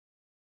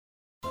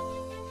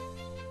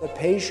The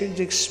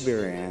patient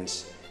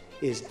experience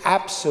is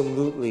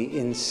absolutely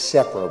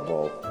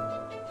inseparable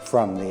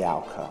from the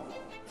outcome.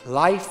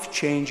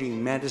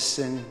 Life-changing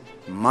medicine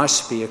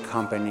must be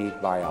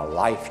accompanied by a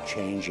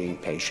life-changing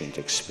patient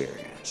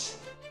experience.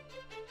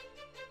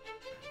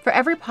 For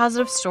every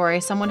positive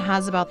story someone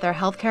has about their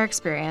healthcare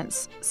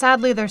experience,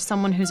 sadly there's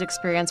someone whose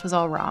experience was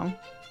all wrong.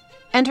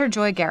 Enter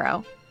Joy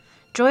Gero.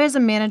 Joy is a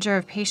manager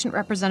of patient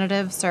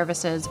representative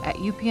services at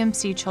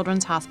UPMC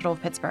Children's Hospital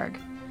of Pittsburgh.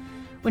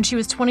 When she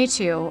was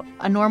 22,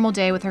 a normal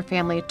day with her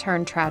family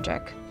turned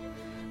tragic.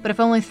 But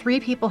if only 3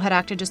 people had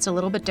acted just a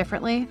little bit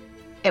differently,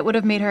 it would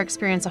have made her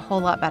experience a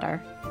whole lot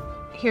better.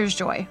 Here's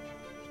Joy.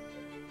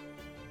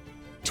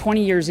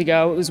 20 years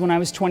ago, it was when I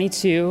was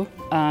 22.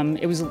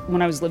 It was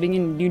when I was living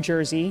in New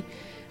Jersey,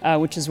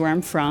 which is where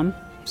I'm from.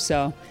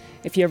 So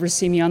if you ever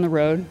see me on the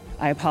road,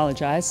 I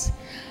apologize.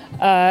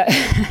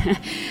 And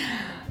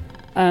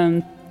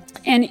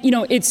you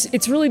know,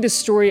 it's really the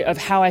story of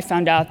how I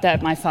found out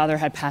that my father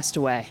had passed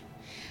away.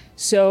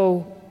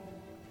 So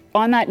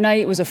on that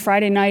night, it was a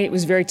Friday night, it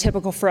was very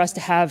typical for us to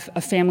have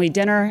a family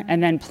dinner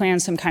and then plan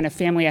some kind of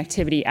family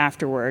activity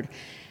afterward.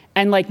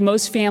 And like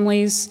most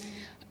families,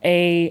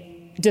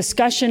 a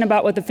discussion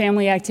about what the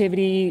family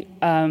activity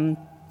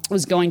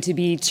was going to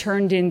be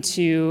turned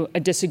into a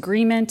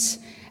disagreement,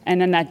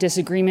 and then that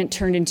disagreement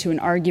turned into an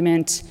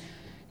argument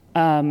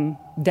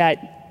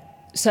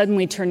that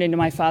suddenly turned into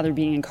my father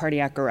being in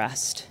cardiac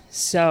arrest.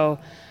 So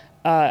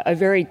a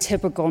very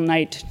typical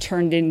night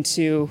turned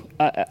into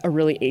a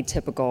really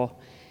atypical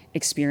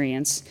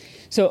experience.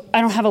 So I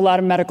don't have a lot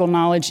of medical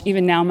knowledge.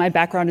 Even now, my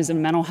background is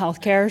in mental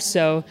health care,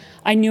 so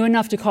I knew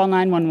enough to call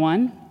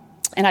 911,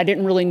 and I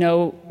didn't really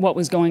know what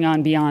was going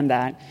on beyond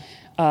that.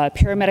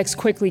 Paramedics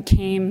quickly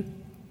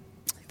came.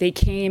 They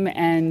came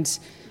and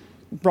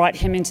brought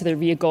him into their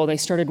vehicle. They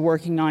started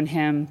working on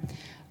him.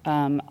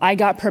 I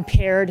got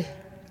prepared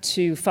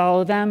to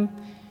follow them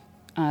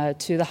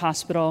to the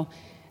hospital,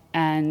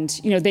 and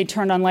they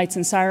turned on lights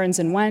and sirens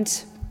and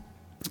went.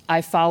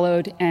 I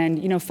followed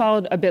and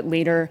followed a bit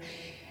later.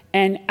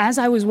 And as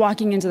I was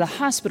walking into the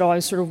hospital, I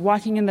was sort of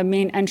walking in the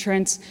main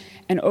entrance,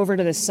 and over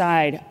to the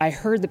side, I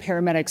heard the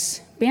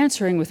paramedics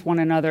bantering with one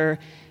another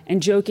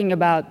and joking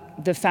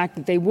about the fact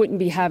that they wouldn't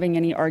be having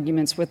any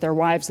arguments with their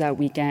wives that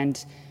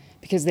weekend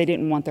because they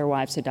didn't want their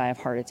wives to die of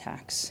heart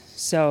attacks.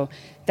 So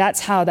that's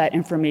how that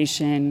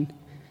information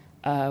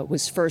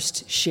was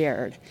first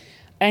shared.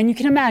 And you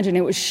can imagine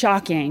it was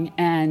shocking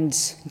and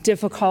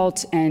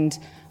difficult and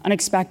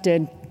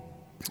unexpected.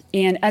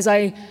 And as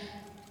I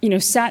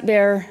sat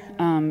there,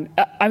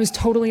 I was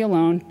totally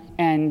alone.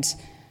 And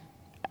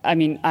I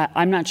mean,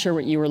 I'm not sure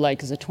what you were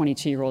like as a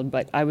 22-year-old,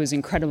 but I was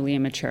incredibly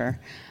immature.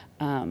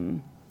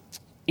 And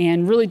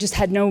really just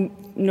had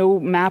no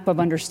map of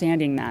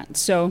understanding that.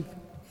 So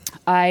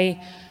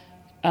I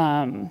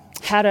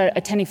had an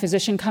attending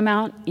physician come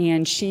out,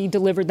 and she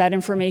delivered that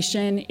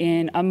information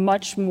in a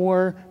much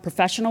more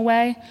professional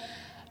way.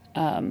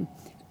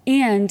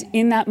 And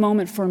in that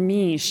moment for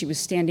me, she was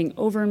standing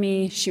over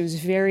me. She was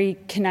very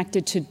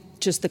connected to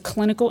just the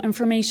clinical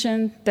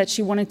information that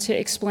she wanted to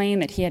explain,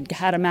 that he had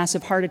had a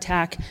massive heart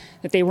attack,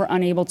 that they were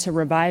unable to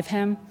revive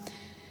him.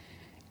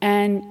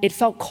 And it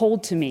felt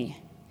cold to me.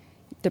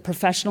 The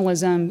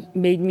professionalism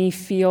made me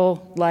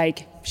feel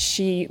like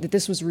that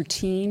this was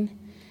routine,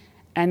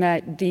 and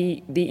that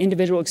the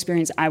individual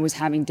experience I was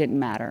having didn't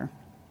matter.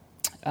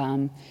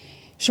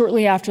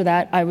 Shortly after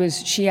that,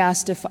 she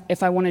asked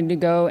if I wanted to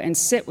go and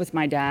sit with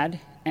my dad,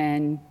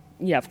 and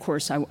yeah, of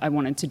course, I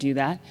wanted to do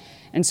that.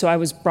 And so I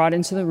was brought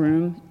into the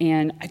room,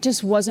 and I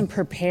just wasn't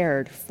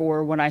prepared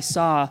for what I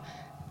saw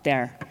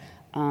there.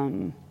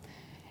 And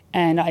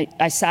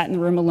I sat in the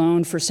room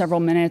alone for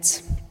several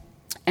minutes,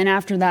 and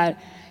after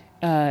that,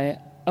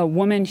 a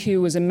woman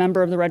who was a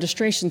member of the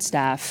registration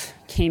staff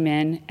came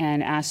in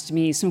and asked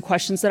me some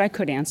questions that I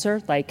could answer,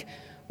 like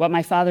what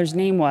my father's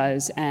name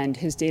was and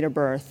his date of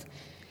birth.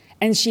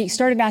 And she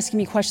started asking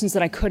me questions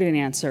that I couldn't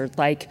answer,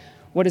 like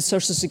what his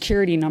social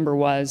security number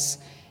was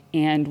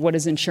and what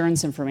his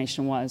insurance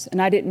information was.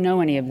 And I didn't know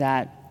any of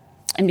that.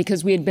 And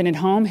because we had been at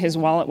home, his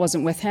wallet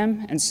wasn't with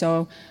him. And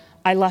so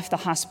I left the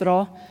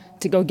hospital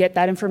to go get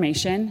that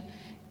information.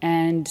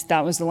 And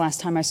that was the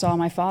last time I saw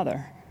my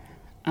father.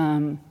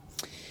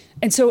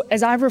 And so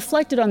as I've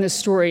reflected on this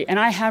story, and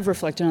I have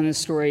reflected on this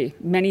story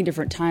many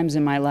different times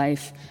in my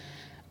life,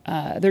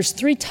 there's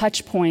 3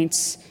 touch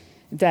points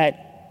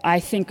that I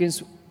think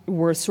is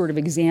worth sort of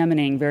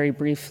examining very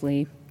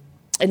briefly.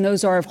 And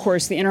those are, of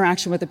course, the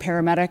interaction with the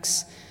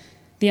paramedics,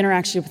 the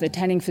interaction with the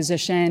attending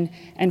physician,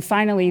 and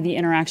finally, the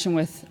interaction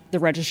with the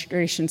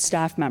registration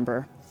staff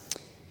member.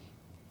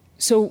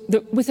 So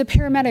with the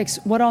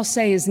paramedics, what I'll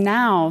say is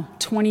now,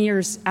 20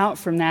 years out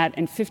from that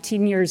and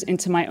 15 years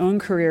into my own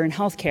career in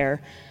healthcare,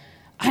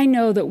 I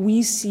know that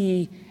we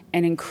see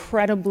an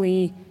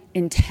incredibly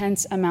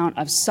intense amount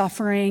of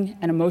suffering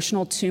and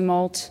emotional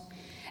tumult.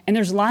 And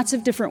there's lots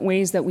of different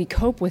ways that we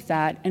cope with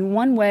that. And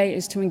one way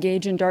is to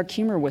engage in dark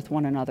humor with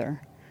one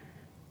another.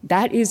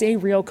 That is a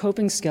real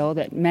coping skill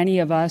that many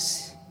of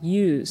us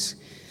use.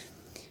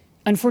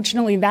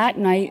 Unfortunately, that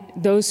night,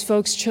 those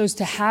folks chose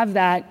to have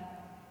that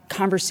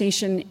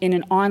conversation in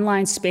an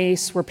online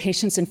space where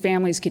patients and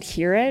families could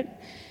hear it,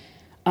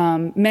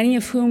 many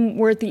of whom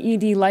were at the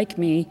ED like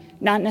me,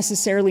 not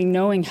necessarily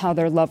knowing how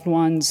their loved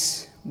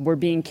ones were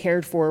being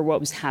cared for or what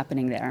was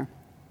happening there.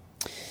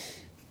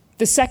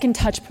 The second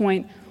touch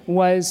point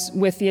was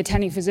with the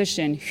attending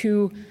physician,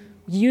 who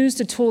used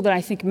a tool that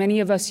I think many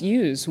of us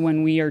use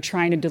when we are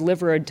trying to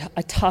deliver a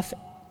tough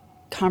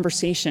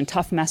conversation,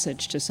 tough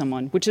message to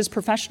someone, which is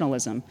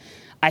professionalism.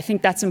 I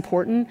think that's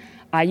important.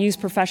 I use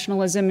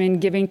professionalism in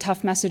giving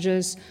tough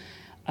messages.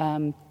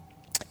 And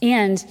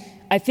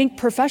I think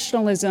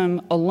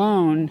professionalism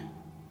alone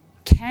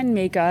can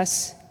make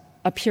us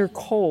appear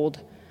cold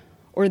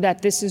or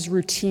that this is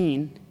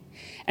routine.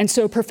 And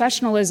so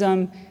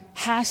professionalism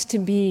has to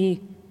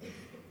be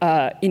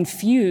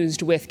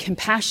infused with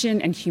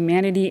compassion and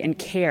humanity and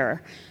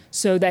care,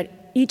 so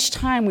that each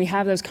time we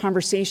have those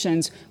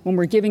conversations, when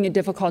we're giving a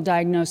difficult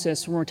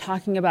diagnosis, when we're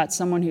talking about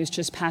someone who's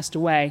just passed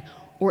away,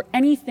 or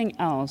anything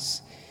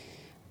else,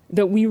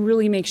 that we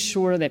really make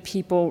sure that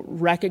people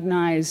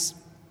recognize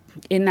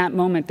in that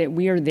moment that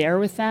we are there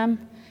with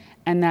them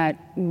and that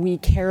we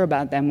care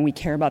about them and we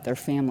care about their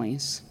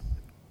families.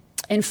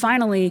 And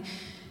finally,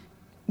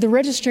 the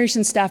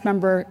registration staff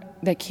member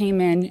that came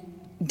in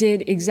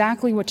did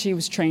exactly what she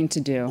was trained to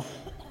do.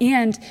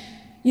 And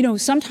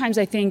sometimes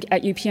I think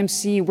at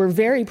UPMC, we're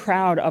very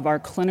proud of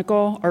our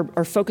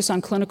our focus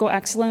on clinical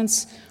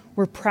excellence.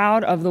 We're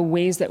proud of the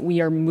ways that we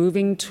are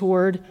moving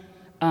toward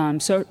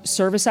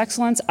service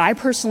excellence. I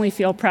personally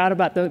feel proud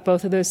about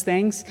both of those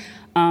things.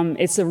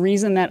 It's the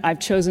reason that I've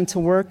chosen to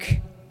work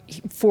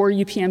for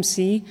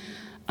UPMC.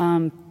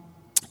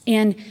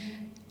 And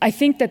I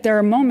think that there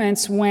are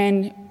moments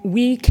when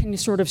we can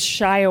sort of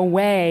shy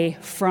away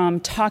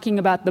from talking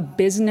about the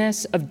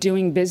business of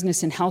doing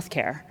business in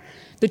healthcare.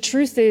 The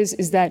truth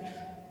is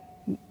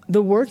that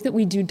the work that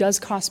we do does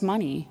cost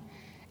money,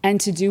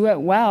 and to do it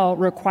well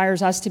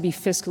requires us to be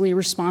fiscally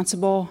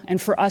responsible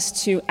and for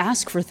us to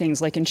ask for things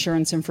like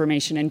insurance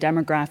information and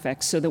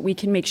demographics so that we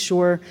can make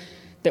sure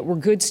that we're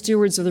good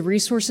stewards of the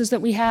resources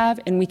that we have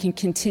and we can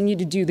continue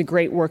to do the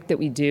great work that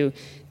we do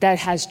that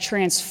has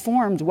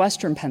transformed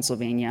Western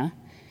Pennsylvania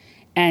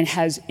and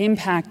has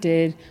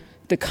impacted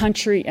the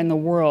country and the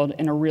world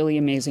in a really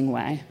amazing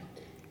way.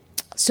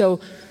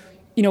 So,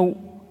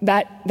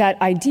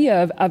 that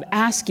idea of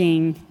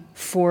asking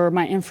for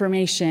my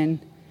information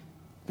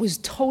was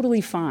totally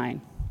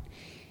fine.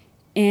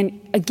 And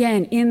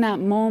again, in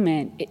that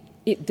moment,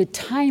 the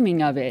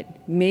timing of it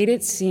made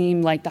it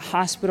seem like the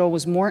hospital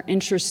was more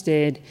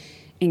interested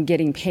in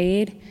getting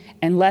paid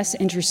and less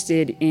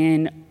interested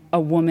in a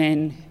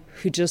woman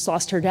who just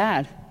lost her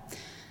dad.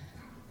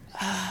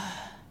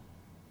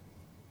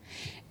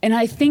 And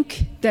I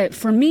think that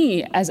for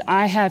me, as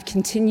I have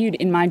continued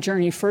in my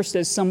journey, first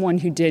as someone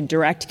who did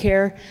direct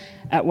care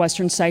at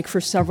Western Psych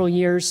for several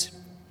years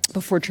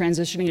before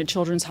transitioning to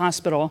Children's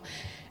Hospital,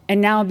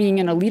 and now being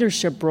in a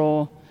leadership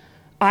role,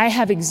 I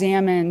have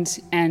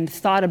examined and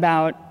thought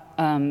about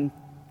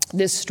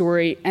this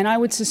story, and I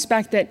would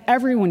suspect that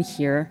everyone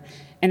here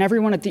and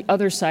everyone at the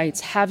other sites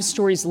have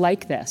stories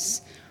like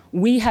this.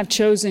 We have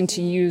chosen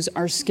to use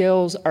our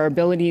skills, our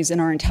abilities,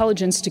 and our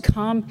intelligence to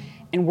come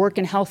and work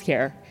in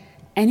healthcare.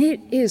 And it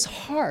is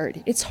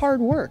hard. It's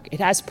hard work. It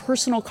has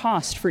personal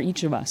cost for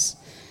each of us.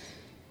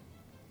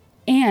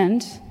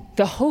 And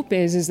the hope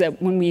is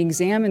that when we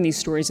examine these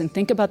stories and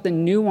think about the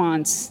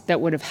nuance that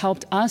would have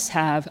helped us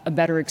have a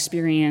better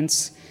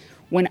experience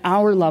when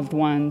our loved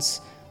ones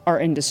are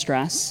in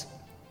distress,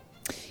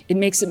 it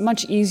makes it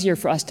much easier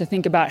for us to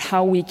think about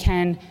how we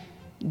can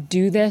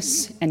do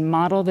this and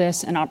model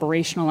this and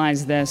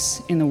operationalize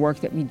this in the work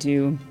that we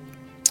do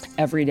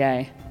every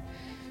day.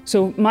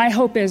 So my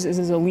hope is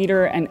as a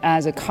leader and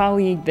as a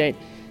colleague that,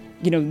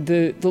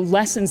 the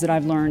lessons that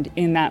I've learned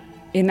in that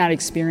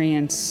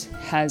experience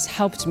has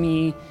helped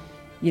me,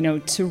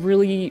 to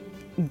really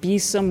be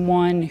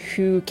someone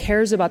who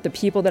cares about the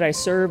people that I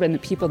serve and the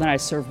people that I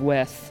serve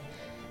with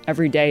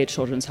every day at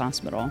Children's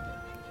Hospital.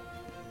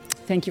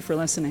 Thank you for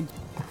listening.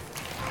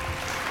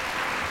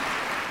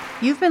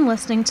 You've been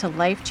listening to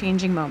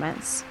Life-Changing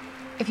Moments.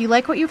 If you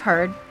like what you've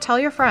heard, tell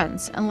your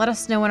friends and let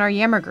us know in our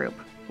Yammer group,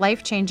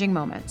 Life-Changing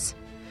Moments.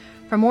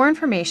 For more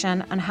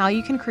information on how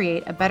you can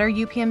create a better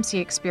UPMC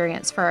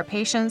experience for our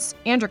patients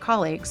and your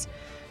colleagues,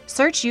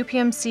 search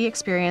UPMC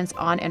Experience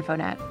on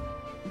InfoNet.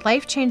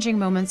 Life-changing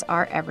moments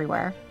are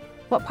everywhere.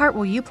 What part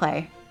will you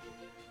play?